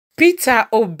Peter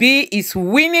Obi is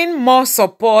winning more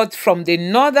support from the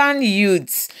northern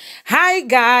youths. Hi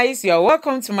guys, you're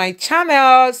welcome to my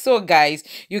channel. So guys,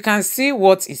 you can see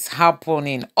what is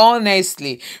happening.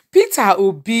 Honestly, Peter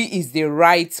Obi is the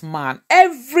right man.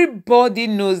 Everybody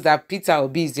knows that Peter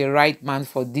Obi is the right man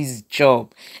for this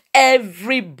job.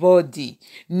 Everybody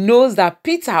knows that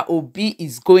Peter Obi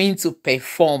is going to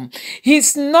perform.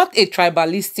 He's not a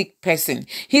tribalistic person.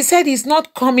 He said he's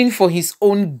not coming for his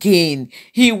own gain.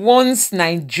 He wants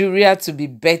Nigeria to be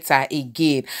better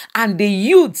again. And the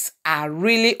youths are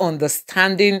really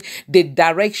understanding the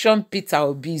direction Peter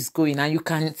Obi is going. And you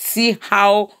can see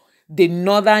how the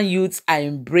northern youths are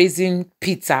embracing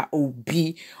Peter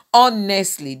Obi.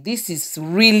 Honestly, this is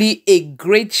really a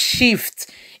great shift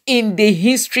in the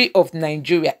history of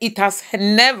Nigeria. It has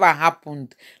never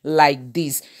happened like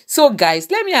this. So guys,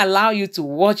 let me allow you to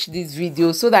watch this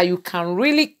video so that you can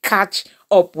really catch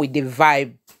up with the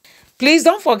vibe. Please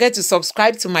don't forget to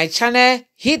subscribe to my channel,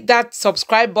 hit that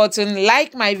subscribe button,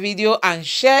 like my video and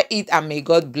share it, and may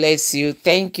God bless you.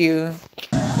 Thank you.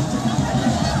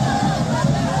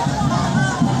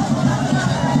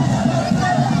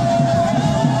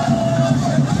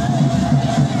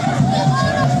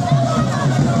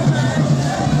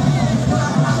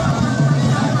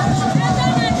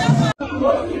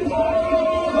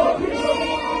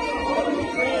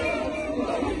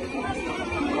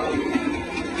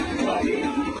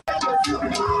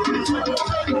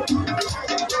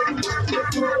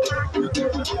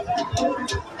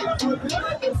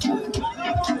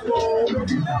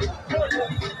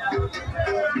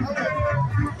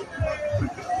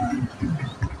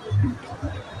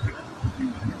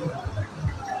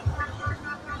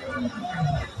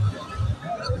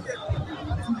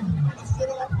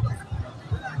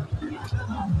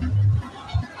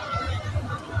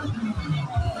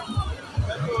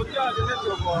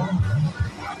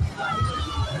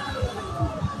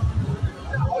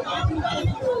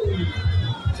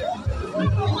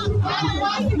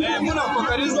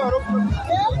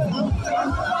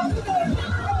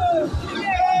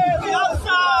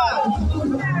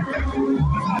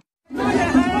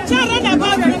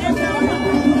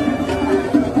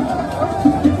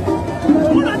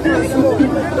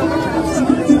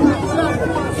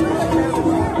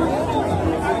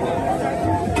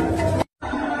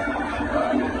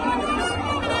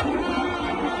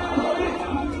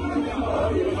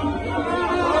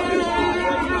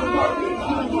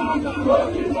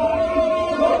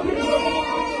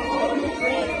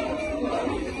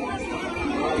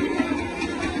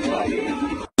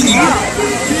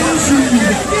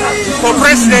 For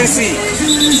presidency,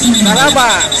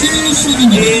 Taraba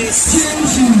is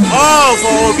all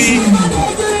for Obi.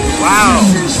 Wow,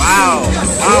 wow,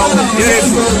 wow,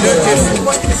 beautiful,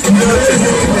 beautiful,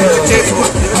 beautiful,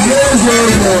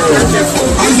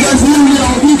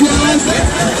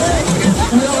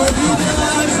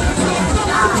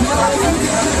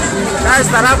 That's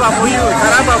Taraba for you,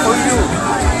 Taraba for you.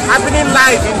 Happening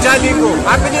live in Jalingo,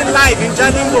 happening live in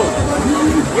Jalingo.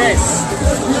 Yes.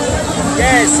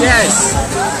 Yes, yes.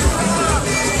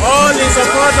 All in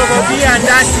support of Obi and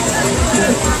Dati.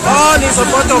 All in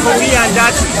support of Obi and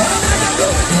Dati.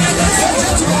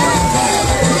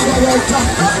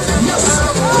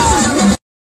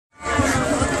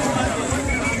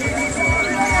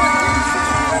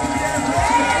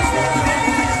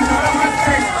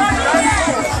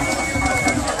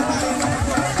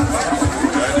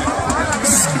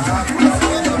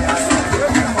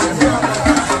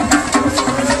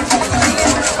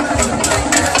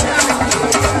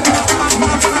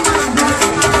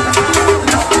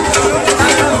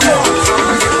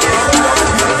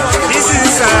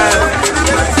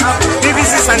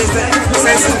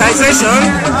 Sensitization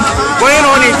going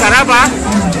on in Taraba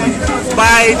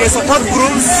by the support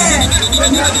groups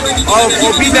of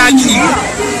Obi-Dati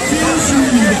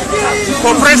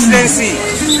for presidency.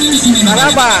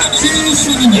 Taraba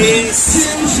is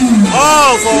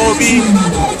all for Obi.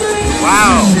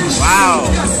 Wow, wow,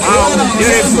 wow,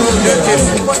 beautiful,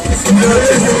 beautiful,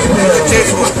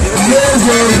 beautiful,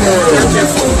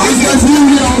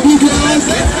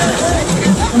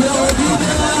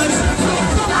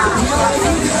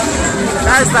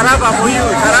 That's Taraba for you,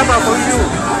 Taraba for you.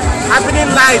 Happening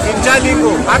live in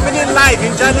Jalingo, happening live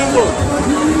in Jalingo.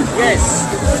 Yes,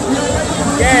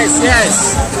 yes,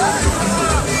 yes.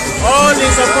 All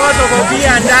in support of Obi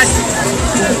and Dati.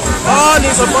 All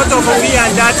in support of Obi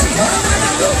and Dati.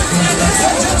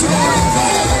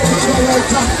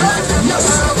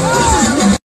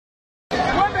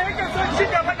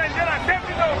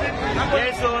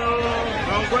 Yes, so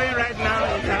I'm going right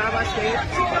now in Taraba State.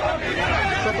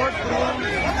 Support group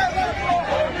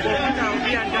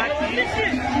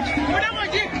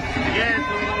Yes,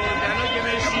 they're not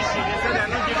giving shishi. They said they're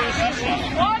not giving shishi.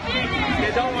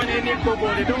 They don't want any kobo.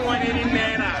 They don't want any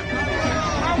naira.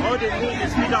 All they need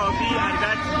is Peter Obi and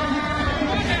that.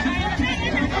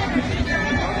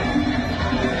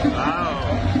 Wow.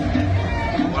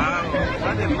 Wow.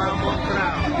 What a mammoth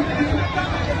crowd.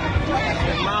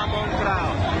 A mammoth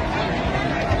crowd.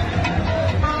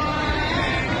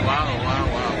 Wow, wow,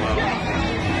 wow, wow.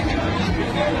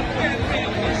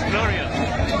 It's glorious.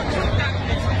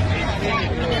 It's really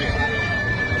glorious.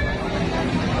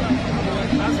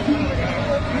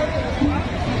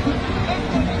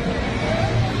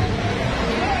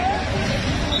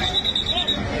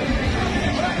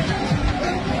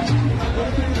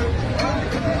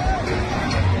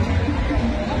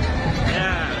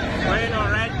 Going on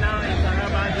right now in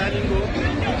Taraba, Jalingo.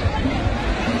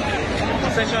 The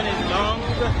procession is long.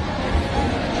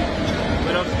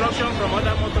 With obstruction from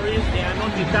other motorists, they are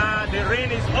not deterred. The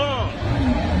rain is on.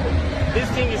 This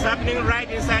thing is happening right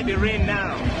inside the rain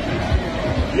now.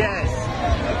 Yes.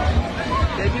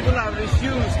 The people have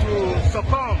refused to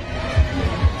succumb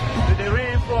to the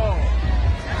rainfall.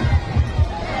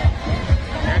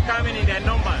 They are coming in their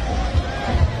numbers.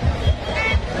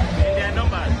 In their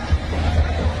numbers.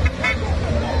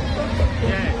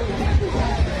 Yes.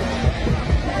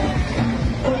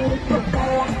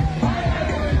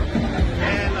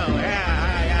 Hello, yeah.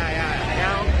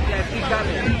 They keep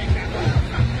coming.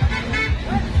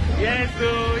 Yes,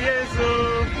 oh.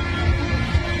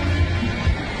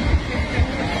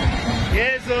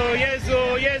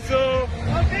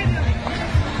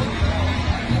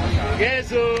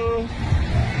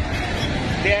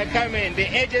 They are coming. The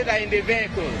agents are in the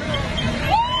vehicle.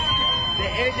 The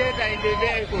agents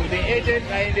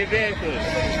are in the vehicle.